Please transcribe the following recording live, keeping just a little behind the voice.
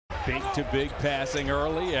Big to big passing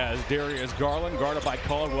early as Darius Garland, guarded by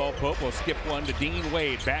Caldwell Pope, will skip one to Dean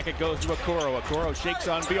Wade. Back it goes to Okoro. Okoro shakes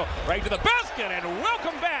on Beal, right to the basket, and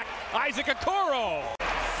welcome back, Isaac Okoro.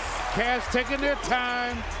 Cavs taking their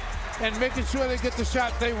time and making sure they get the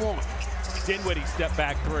shot they want. Dinwiddie step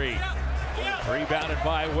back three. Rebounded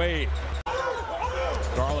by Wade.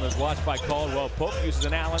 Garland is watched by Caldwell Pope, uses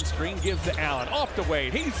an Allen screen, gives to Allen. Off to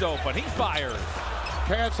Wade, he's open, he fires.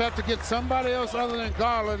 Cavs have to get somebody else other than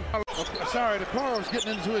Garland. Sorry, the Okoro's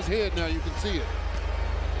getting into his head now, you can see it.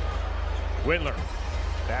 Windler,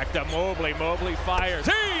 back to Mobley, Mobley fires.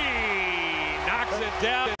 He knocks it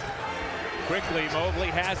down. Quickly, Mobley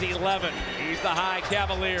has 11. He's the high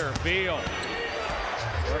Cavalier. Beal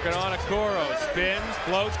working on Okoro. Spins,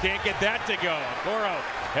 floats, can't get that to go. Okoro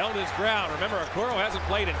held his ground. Remember, Okoro hasn't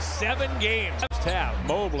played in 7 games. Tap,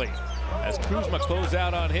 Mobley, as Kuzma closes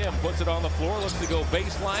out on him, puts it on the floor, looks to go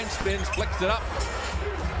baseline, spins, flicks it up.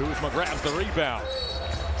 Kuzma grabs the rebound,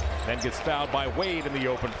 then gets fouled by Wade in the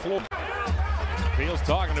open floor. Beal's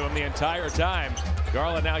talking to him the entire time.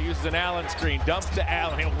 Garland now uses an Allen screen, dumps to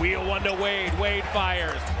Allen. He'll wheel one to Wade. Wade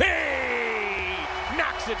fires. He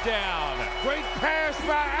knocks it down. Great pass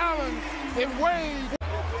by Allen and Wade.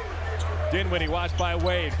 Dinwiddie watched by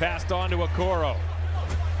Wade, passed on to Okoro.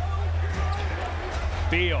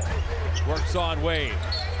 Beal works on Wade.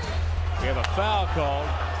 We have a foul called.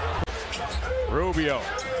 Rubio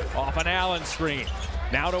off an Allen screen.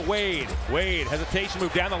 Now to Wade. Wade, hesitation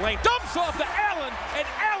move down the lane. Dumps off to Allen, and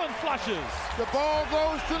Allen flushes. The ball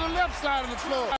goes to the left side of the floor.